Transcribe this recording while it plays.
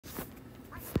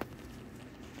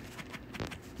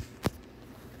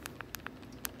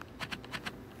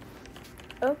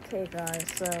Okay, guys,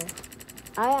 so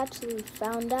I actually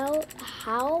found out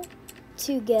how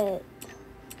to get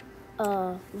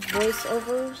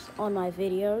voiceovers on my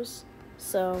videos.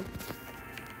 So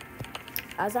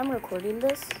as I'm recording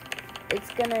this,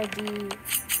 it's gonna be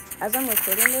it's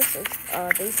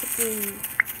basically,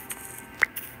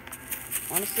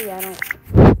 honestly, I don't even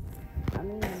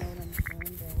know what I'm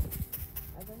saying, but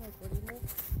as I'm recording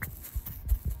this,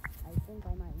 I think I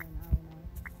might win. I don't know,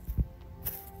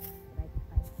 but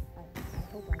I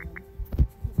hope I win.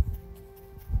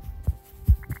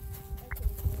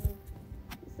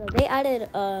 So they added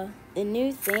a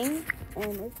new thing,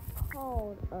 and it's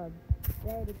called a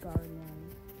bed guardian.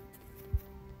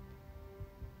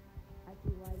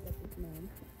 Actually, why I get this name?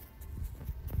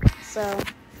 So,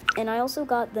 and I also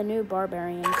got the new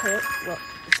barbarian kit. Well,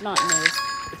 it's not new.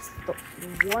 It's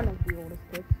one of the oldest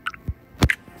kits,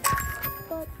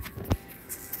 but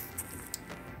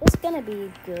it's gonna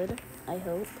be good. I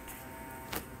hope.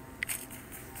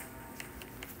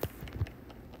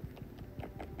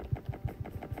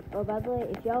 Oh, by the way,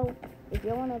 if y'all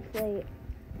wanna play,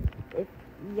 if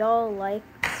y'all like.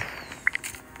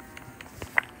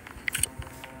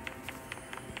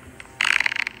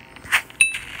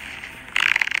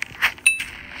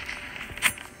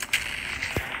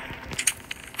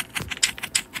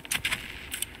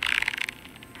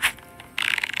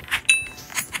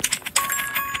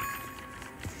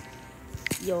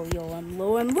 Yo, I'm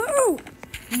low.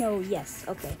 No, yes,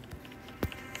 okay.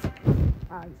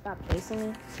 Stop chasing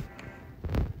me.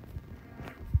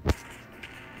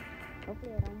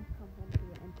 Hopefully I don't come home to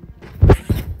an empty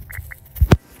chest.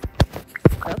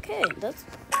 Okay, that's...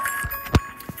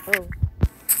 Oh.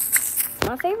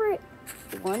 My favorite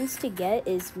ones to get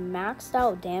is maxed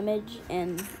out damage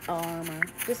and armor.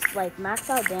 Just like max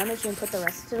out damage and put the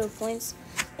rest of the points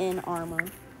in armor.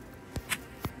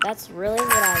 That's really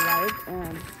what I like,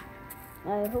 and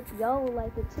I hope y'all will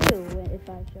like it too if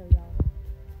I show y'all.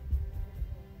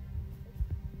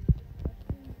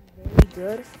 Very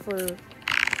good for...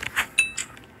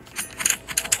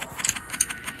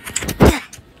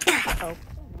 Oh,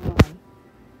 come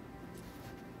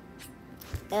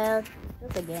on.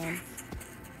 Just a game.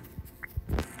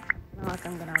 Not like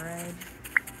I'm gonna raid.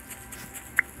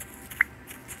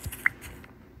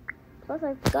 Plus,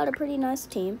 I've got a pretty nice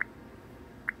team.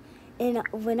 And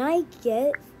when I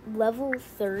get level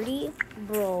 30,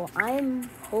 bro, I'm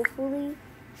probably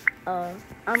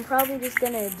just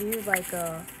gonna do like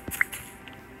a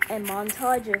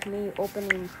montage of me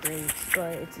opening crates,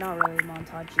 but it's not really a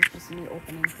montage, it's just me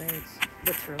opening crates,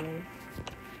 literally.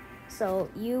 So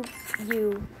you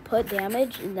put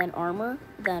damage and then armor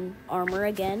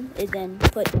again, and then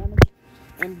put damage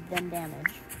and then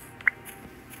damage.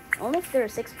 Only if there are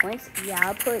 6 points, yeah,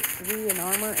 I'll put 3 in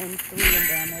armor and 3 in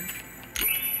damage.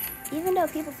 Even though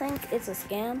people think it's a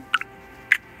scam,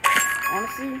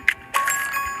 honestly,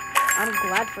 I'm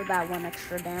glad for that 1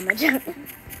 extra damage.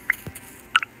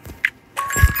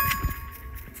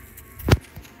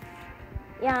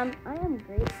 Yeah, I am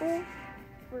grateful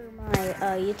for my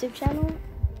YouTube channel.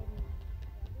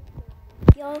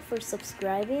 Thank y'all for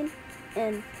subscribing,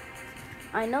 and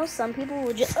I know some people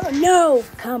will just... Oh no!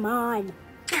 Come on!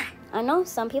 I know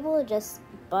some people will just...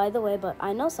 By the way, but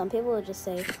I know some people will just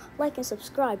say, like and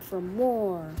subscribe for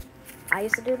more. I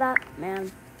used to do that, man.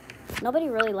 Nobody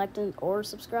really liked it or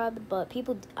subscribed, but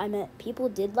people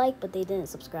did like, but they didn't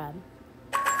subscribe.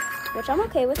 Which I'm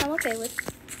okay with,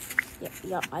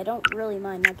 Yeah, I don't really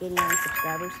mind not getting any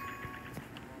subscribers.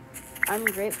 I'm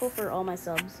grateful for all my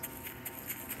subs.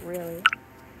 Really.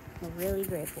 I'm really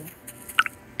grateful.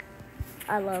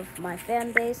 I love my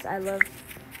fan base. I love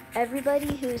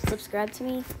everybody who's subscribed to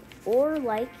me or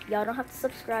like. Y'all don't have to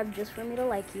subscribe just for me to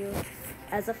like you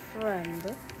as a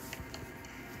friend.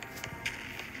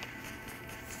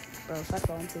 Bro, if I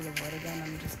fall into the void again,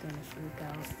 I'm just gonna freak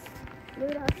out.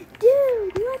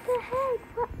 Dude, what the heck?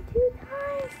 What? 2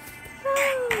 times?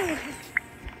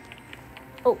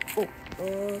 Oh.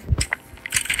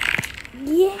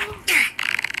 Yeah.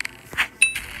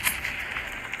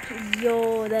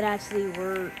 Yo, that actually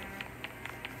worked.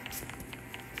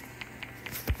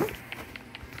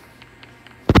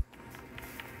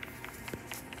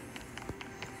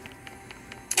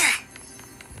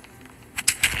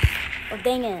 Oh,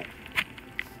 dang it.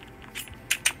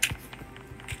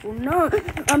 Oh, no.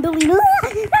 I'm building.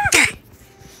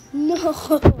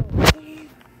 No.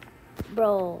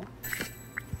 Bro.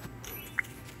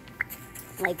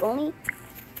 Like, only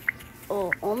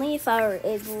if I were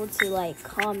able to, like,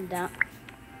 calm down.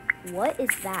 What is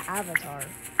that avatar?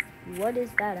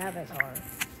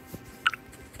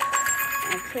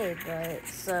 Okay, but,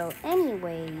 so,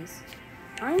 anyways,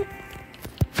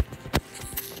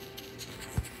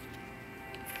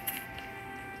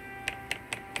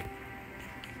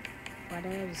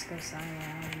 Why did I just go silent?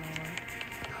 I don't know why.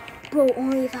 Bro,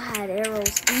 only if I had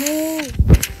arrows. No!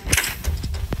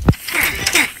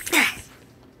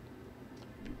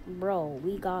 Bro,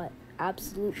 we got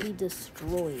absolutely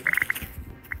destroyed.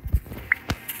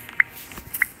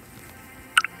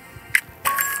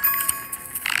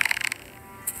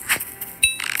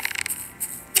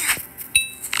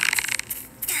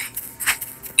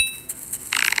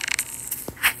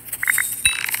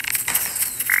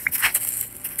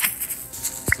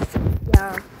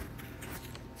 Yeah.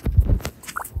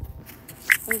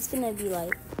 I'm just gonna be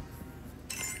like...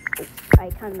 Oh,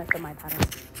 I kind of messed up my pattern.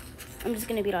 I'm just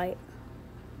gonna be like...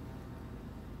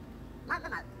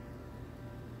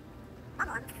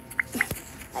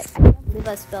 I can't believe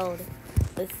I spelled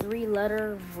the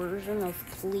 3-letter version of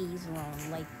please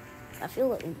wrong. Like, I feel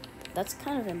like that's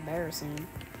kind of embarrassing.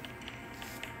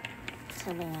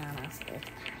 To be honest, it's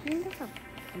kind of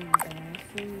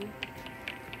embarrassing.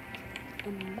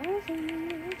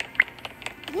 Embarrassing.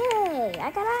 Yay!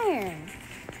 I got iron.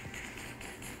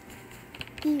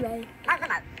 Anyway.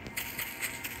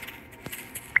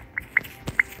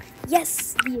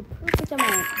 Yes, the perfect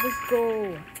amount. Let's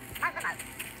go.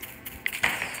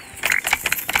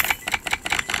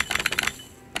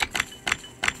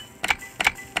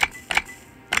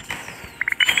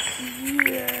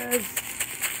 Yes.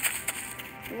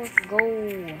 Let's go.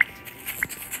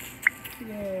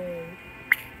 Yay.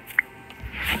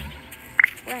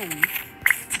 Friend.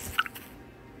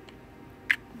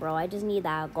 Bro, I just need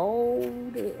that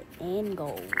gold and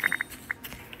gold.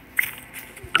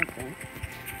 Okay.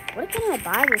 What can I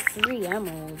buy with 3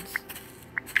 emeralds?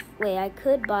 Wait, I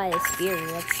could buy a spear.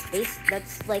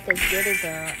 That's like as good as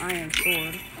an iron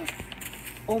sword.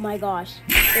 Oh my gosh.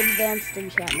 Advanced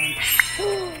enchantment.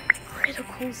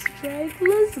 Critical strike.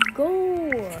 Let's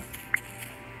go.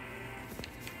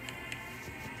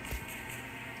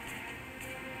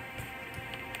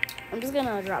 I'm just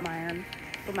gonna drop my iron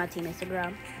for my teammates to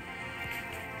grab.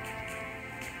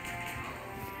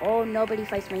 Oh, nobody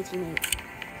fights my teammates.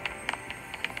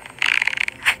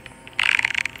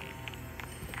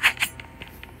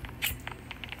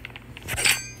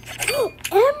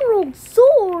 Emerald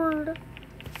sword!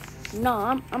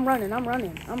 No, I'm running. No,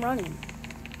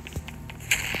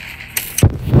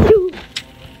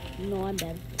 I'm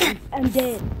dead. I'm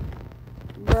dead.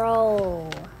 Bro,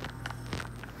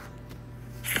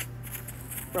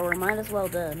 we might as well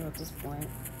dead at this point.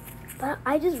 But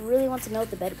I just really want to know what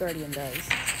the Bed Guardian does.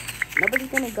 Nobody's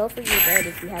gonna go for your bed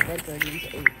if you have Bed Guardians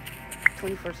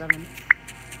 24/7.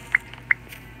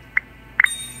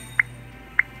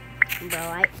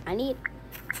 Bro, I need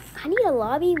a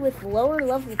lobby with lower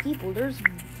level people. There's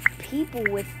people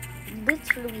with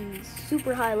literally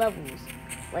super high levels.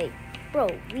 Like, bro,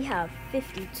 we have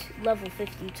level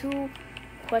 52,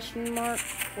 question mark,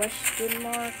 I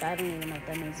don't even know what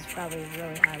that means. It's probably a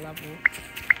really high level.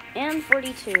 And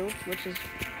 42, which is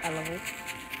high level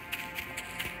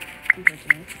compared to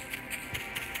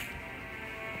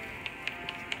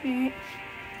me.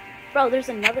 Bro, there's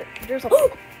a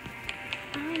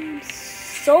I'm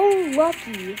so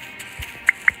lucky.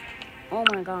 Oh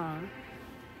my god.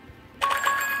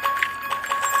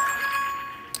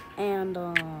 And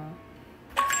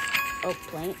oak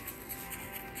plank.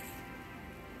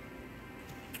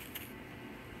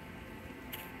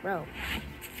 Bro.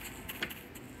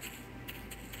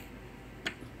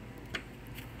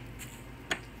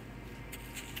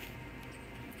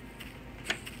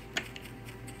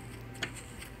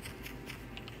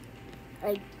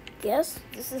 I guess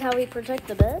this is how we protect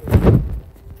the bed.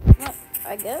 Well,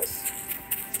 I guess.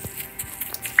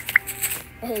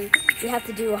 Hey, we have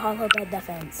to do a hollow bed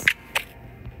defense.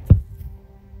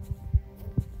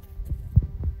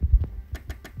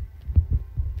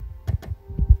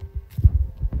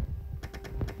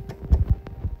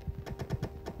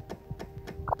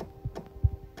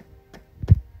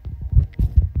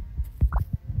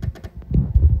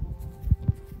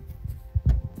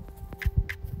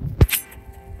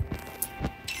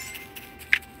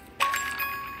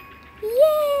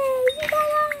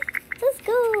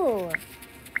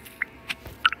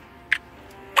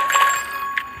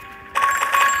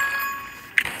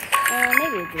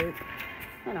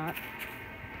 Why not?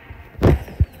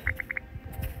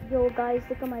 Yo, guys,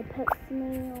 look at my pet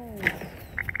snail.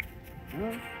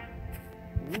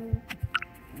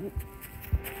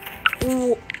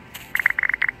 Ooh.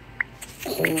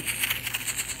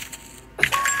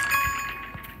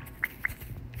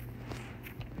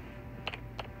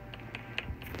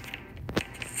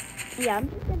 Yeah, I'm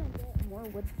just gonna get more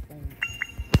wood planks.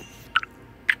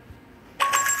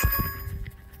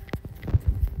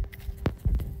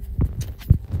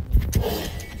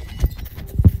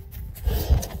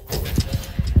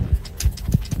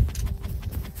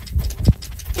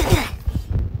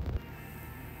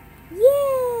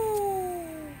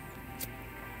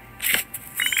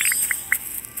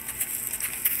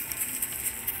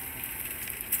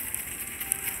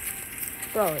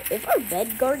 Bro, if our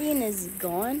bed guardian is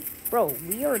gone, bro,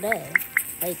 we are dead.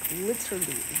 Like, literally,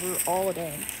 we're all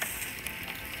dead.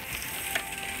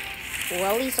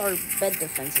 Well, at least our bed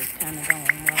defense is kind of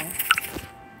going well.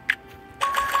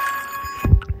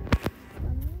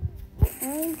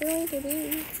 I'm going to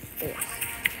do this.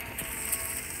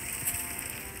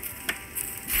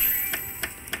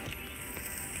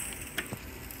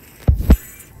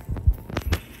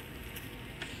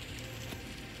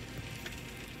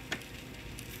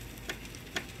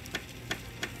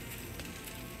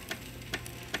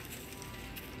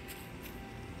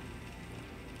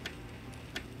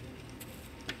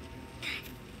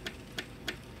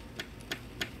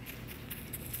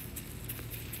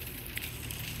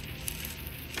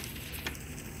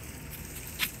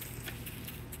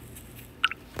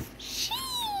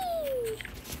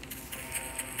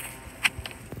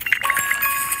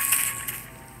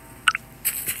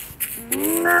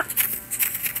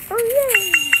 Oh yeah!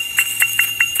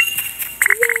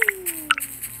 Yay!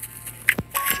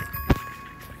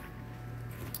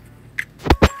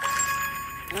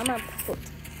 I'm gonna put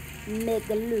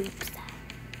mega loops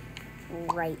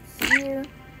right here,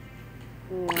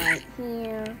 right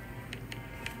here,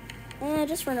 and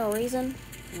just for no reason,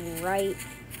 right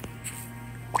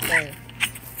there.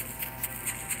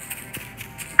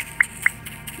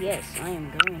 Yes, I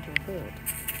am going to put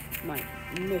my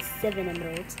Miss 7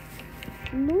 emeralds.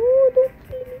 No, don't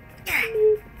kill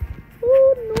me.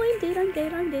 Oh, no,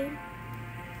 I'm dead.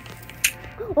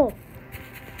 Oh,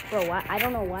 bro, I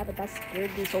don't know why, but that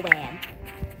scared me so bad.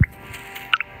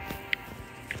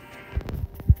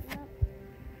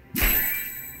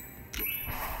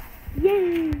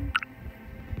 Yay!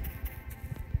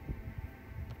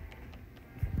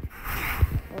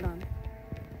 Hold on.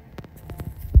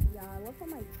 Yeah, I love how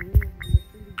my team is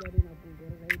literally getting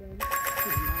obliterated.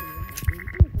 I'm not even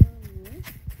happy.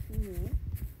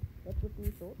 That's what we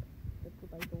thought. That's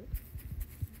what I thought.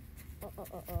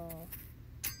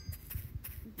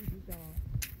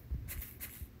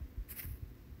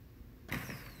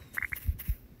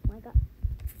 My God.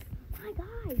 My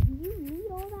God, do you need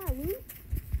all that loot?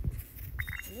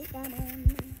 Look at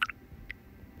him.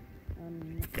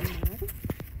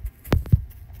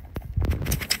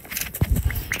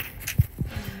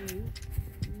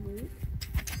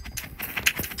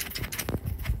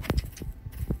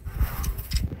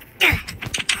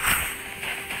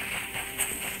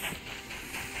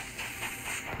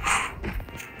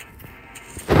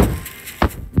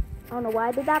 I don't know why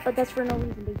I did that, but that's for no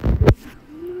reason,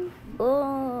 basically.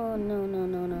 Oh, no.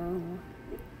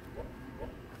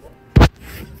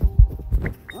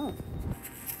 Oh.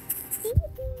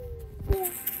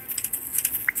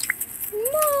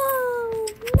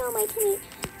 No, my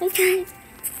teammate.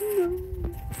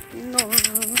 No, I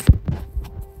just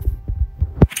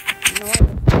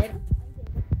did.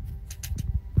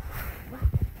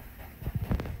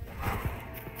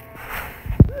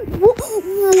 What?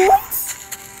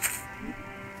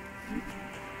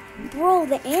 Bro,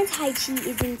 the anti-cheat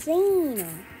is insane.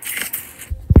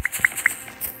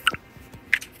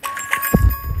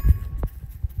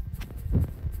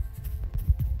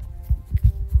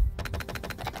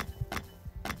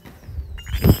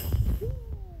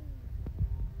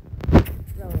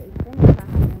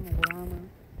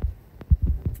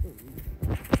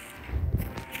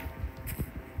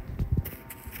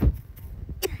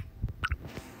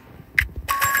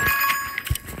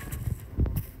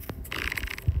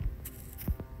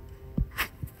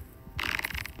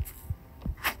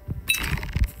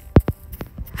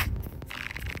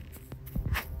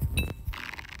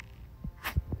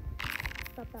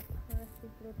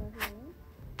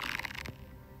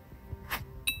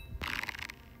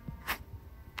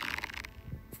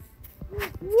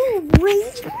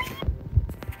 Rage?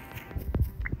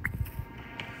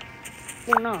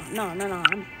 Oh no.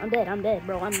 I'm dead,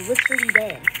 bro. I'm literally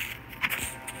dead.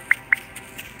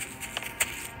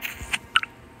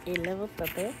 A level up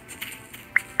there.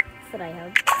 That's what I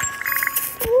have.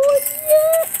 Oh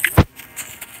yeah!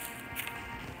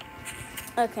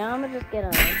 Okay, I'm gonna just get a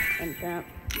enchant.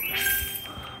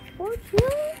 Oh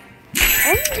yeah!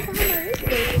 Only if I have my wrist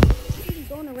break,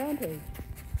 go on a rampage.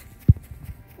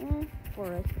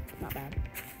 Forest, not bad.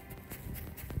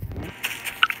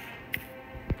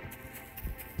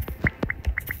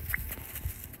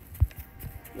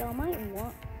 Y'all might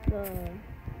want the...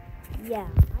 Yeah,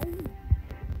 in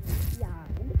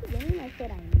the beginning I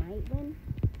said I might win.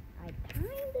 I kinda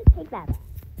take that back.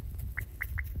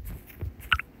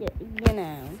 Yeah, you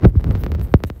know.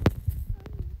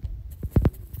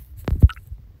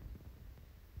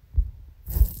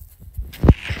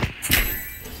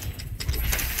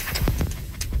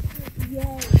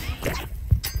 Yay!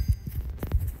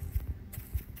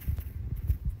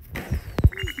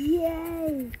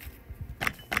 Yay!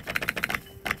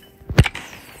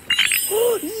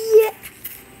 Oh, yeah!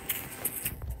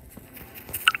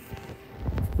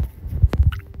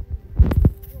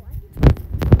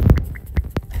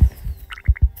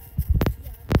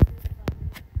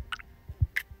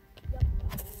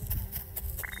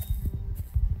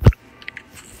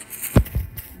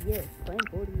 Yes, playing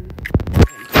 40 minutes.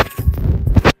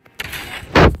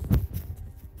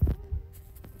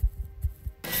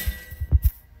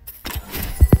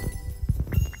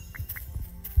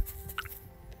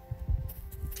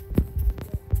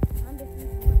 I'm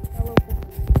defeating my fellow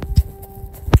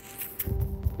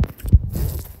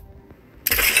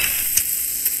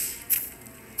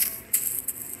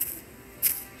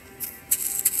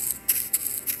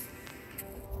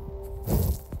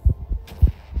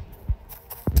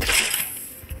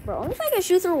bro, only if I can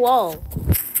shoot through a wall.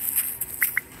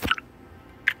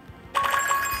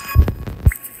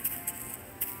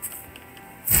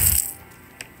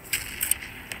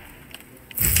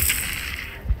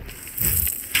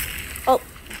 Oh,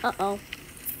 uh-oh.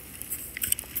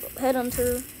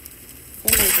 Headhunter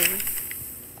enabled.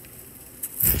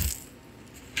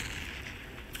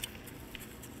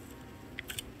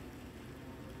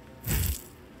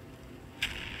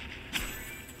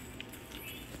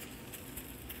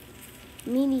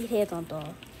 Mini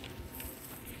headhunter.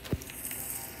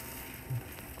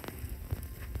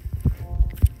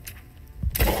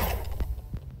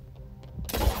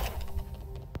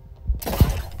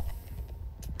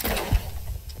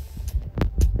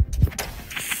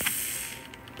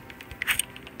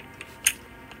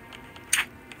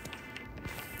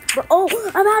 Bro,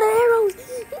 oh, I'm out of arrows.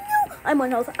 No, I'm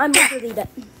on health. I'm literally dead.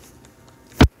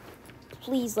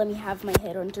 Please let me have my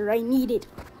headhunter. I need it.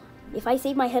 If I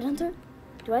save my headhunter,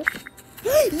 do I?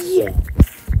 Yeah.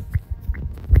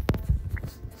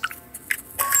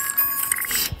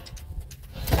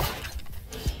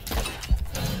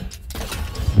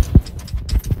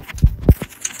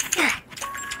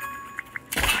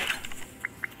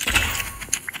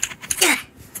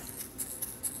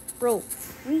 Bro,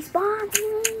 respawn me.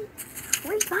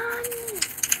 Respawn me.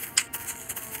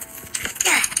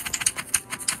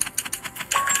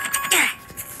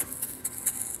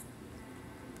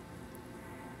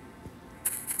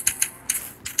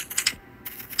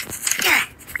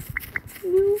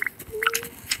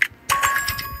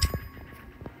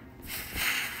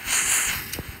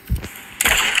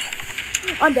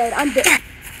 I'm dead. I'm dead.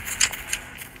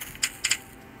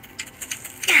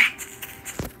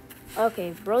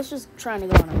 Okay, bro's just trying to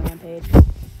go on a rampage.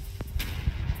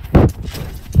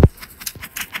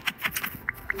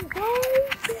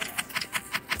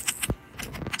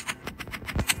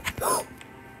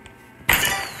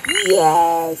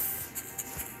 Yes.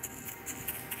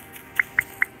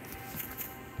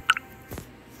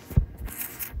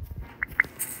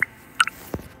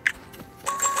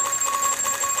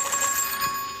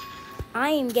 I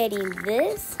am getting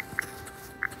this,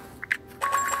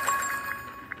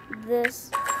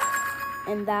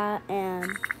 and that, and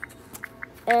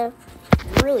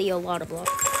really a lot of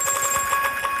blocks.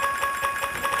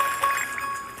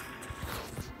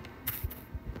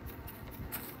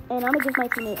 And I'm gonna give my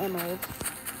teammate emeralds.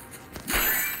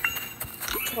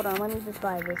 Hold on, let me just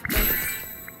buy this thing.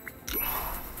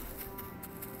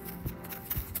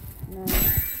 No.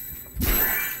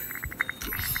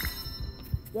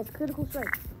 Yes, critical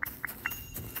strike.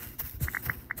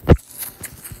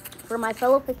 For my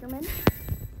fellow fishermen,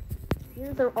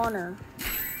 here's their honor.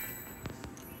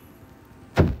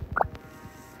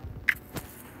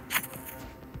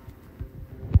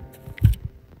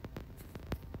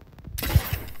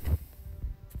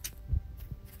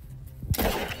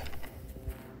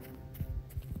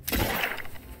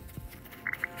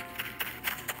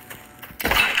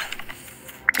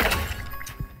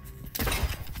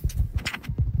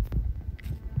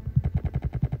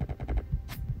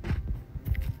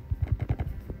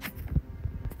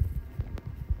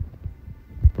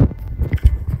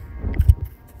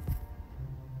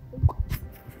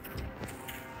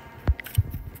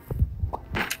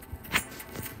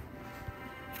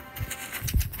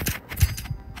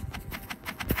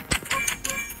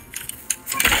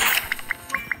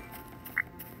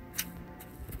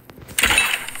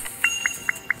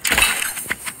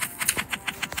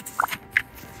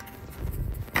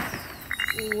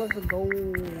 Let's go.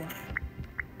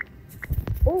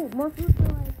 Oh, more food for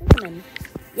my fishermen.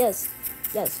 Yes,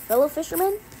 yes, fellow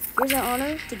fishermen, here's an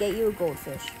honor to get you a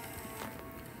goldfish.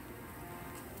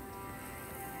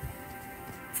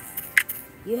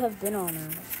 You have been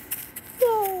honored.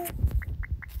 Yay!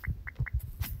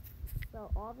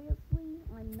 obviously,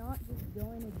 I'm not just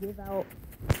going to give out.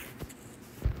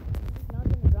 I'm not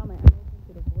going to draw my emeralds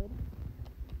into the void.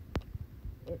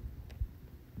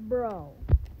 Bro.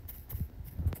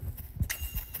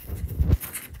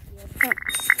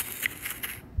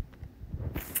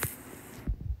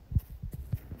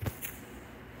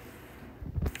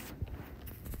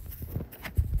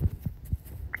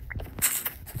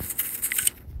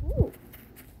 Ooh.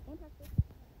 And practice.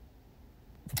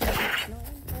 No,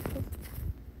 and practice.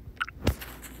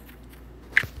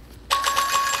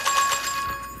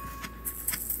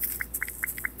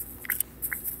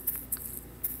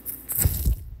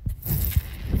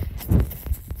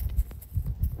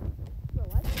 Bro,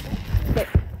 why is that?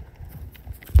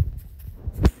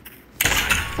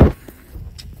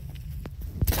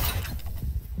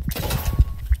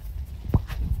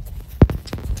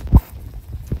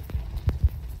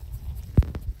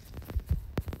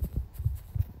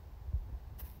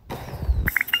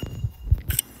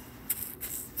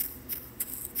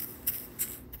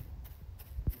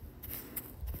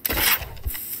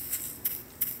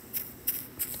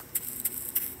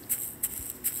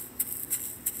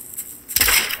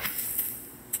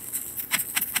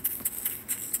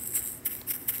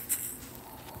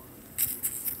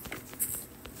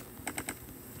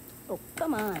 Oh,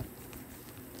 come on.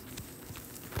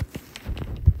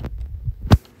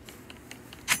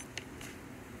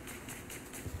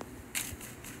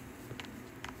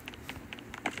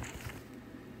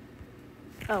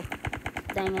 Oh,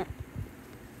 dang it.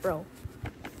 Bro.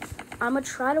 I'm gonna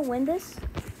try to win this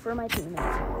for my teammates.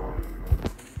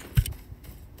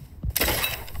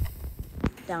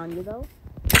 Down you go.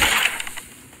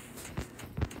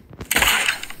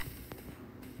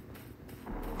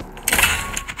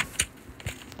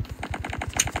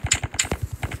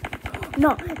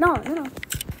 No.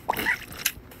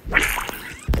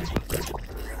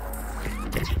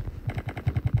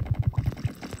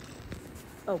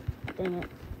 Oh, dang it.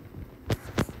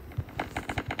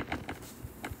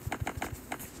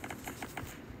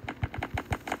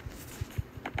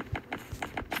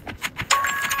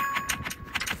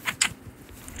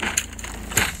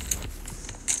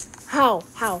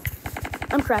 How?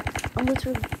 I'm cracked. I'm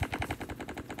literally...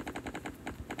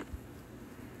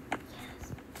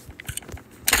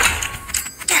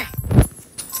 Yes.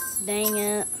 Dang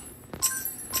it.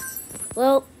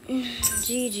 Well,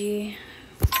 GG.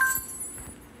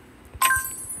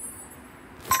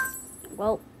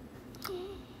 Well,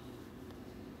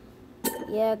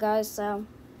 yeah, guys, so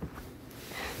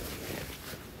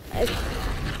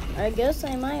I guess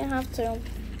I might have to. I'm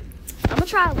gonna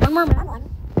try one more match,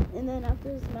 and then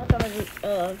after this match, I'm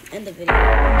gonna end the video.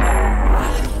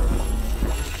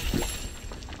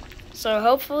 So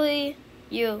hopefully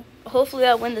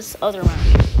I win this other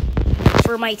round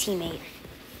for my teammate.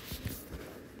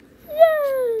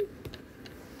 Yay!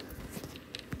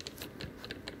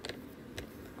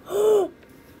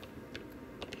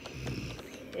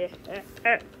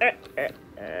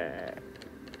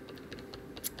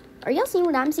 Are y'all seeing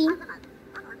what I'm seeing?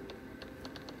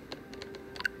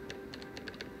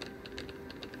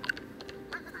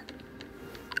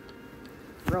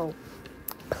 Bro,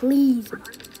 please.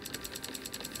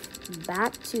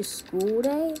 Back to school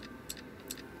day?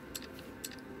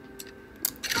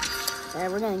 Yeah,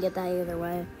 we're gonna get that either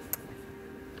way.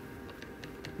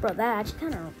 Bro, that actually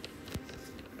kind of...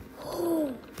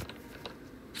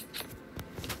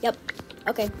 Yep.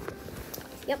 Okay.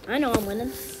 Yep, I know I'm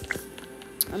winning.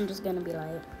 I'm just gonna be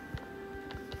like...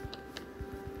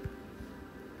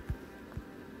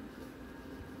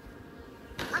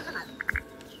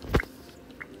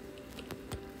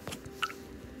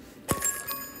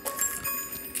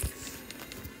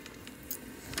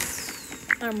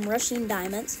 I'm rushing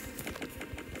diamonds.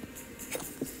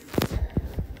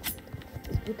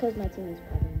 It's because my team is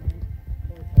probably mine.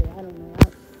 I don't know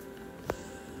how.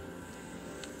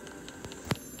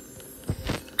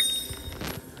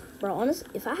 Bro, honestly,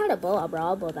 if I had a bow,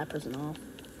 I'll blow that person off.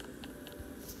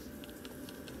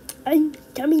 I'm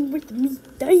coming with me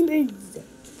diamonds.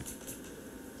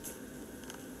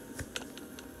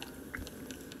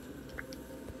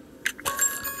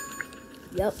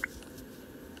 Yep.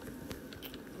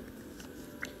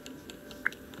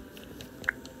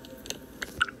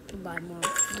 Buy more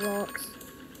blocks.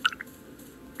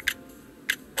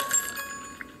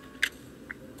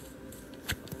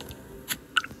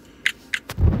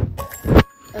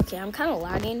 Okay, I'm kind of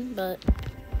lagging, but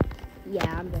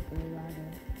yeah, I'm definitely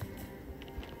lagging.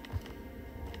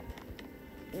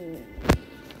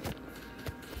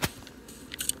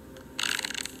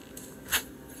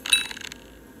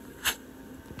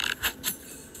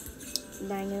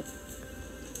 Dang it.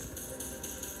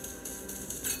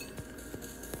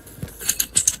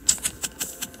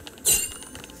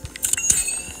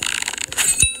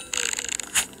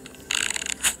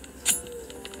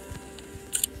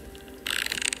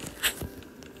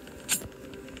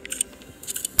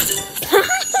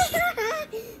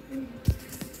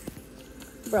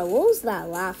 Bro, what was that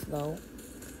laugh though?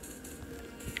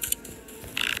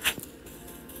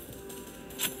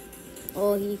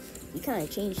 Oh, he kind of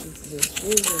changed his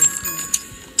shoes.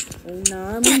 Oh,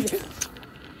 nah, I'm leaving.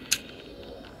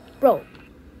 Bro,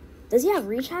 does he have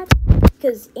reach hacks?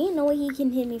 Because ain't no way he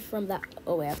can hit me from that.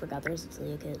 Oh, wait, I forgot there's a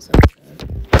Leo kid. So.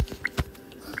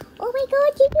 Oh my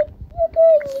god, he's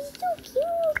so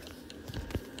cute.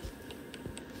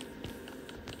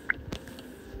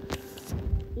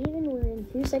 Even we're in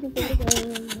 2 seconds of the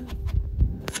game.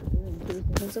 We're in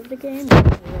 2 seconds of the game.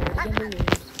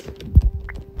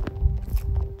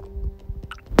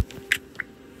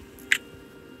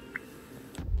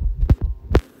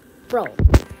 Bro,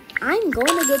 I'm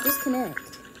going to get disconnect.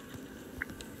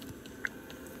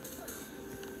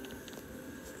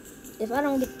 If I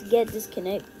don't get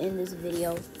disconnect in this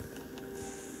video,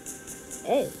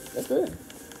 hey, that's good.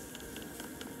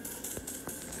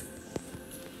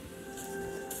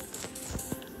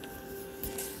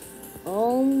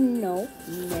 Oh no,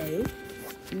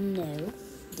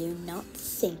 do not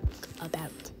think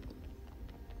about it.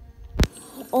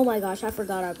 Oh my gosh, I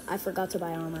forgot to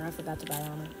buy armor.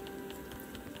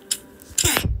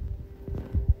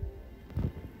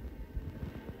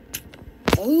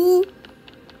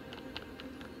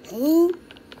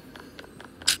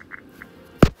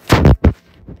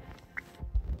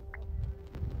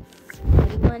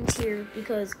 Anyone's here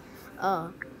because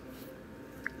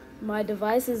my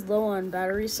device is low on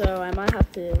battery, so I might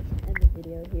have to end the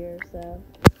video here. So,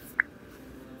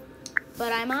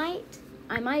 but I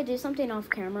might do something off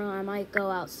camera. I might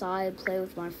go outside, play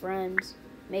with my friends,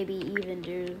 maybe even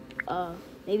do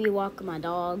maybe walk my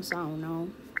dogs. I don't know.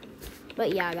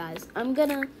 But yeah, guys, I'm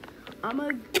gonna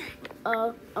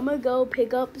go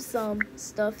pick up some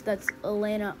stuff that's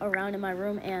laying around in my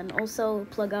room and also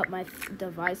plug up my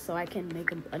device so I can make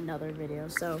another video.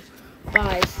 So,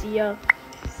 bye. See ya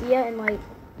in like,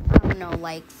 I don't know,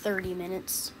 like 30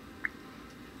 minutes.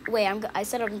 Wait, I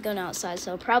said I'm going outside,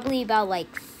 so probably about like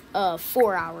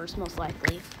 4 hours most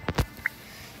likely.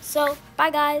 So, bye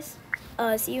guys.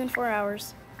 See you in 4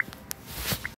 hours.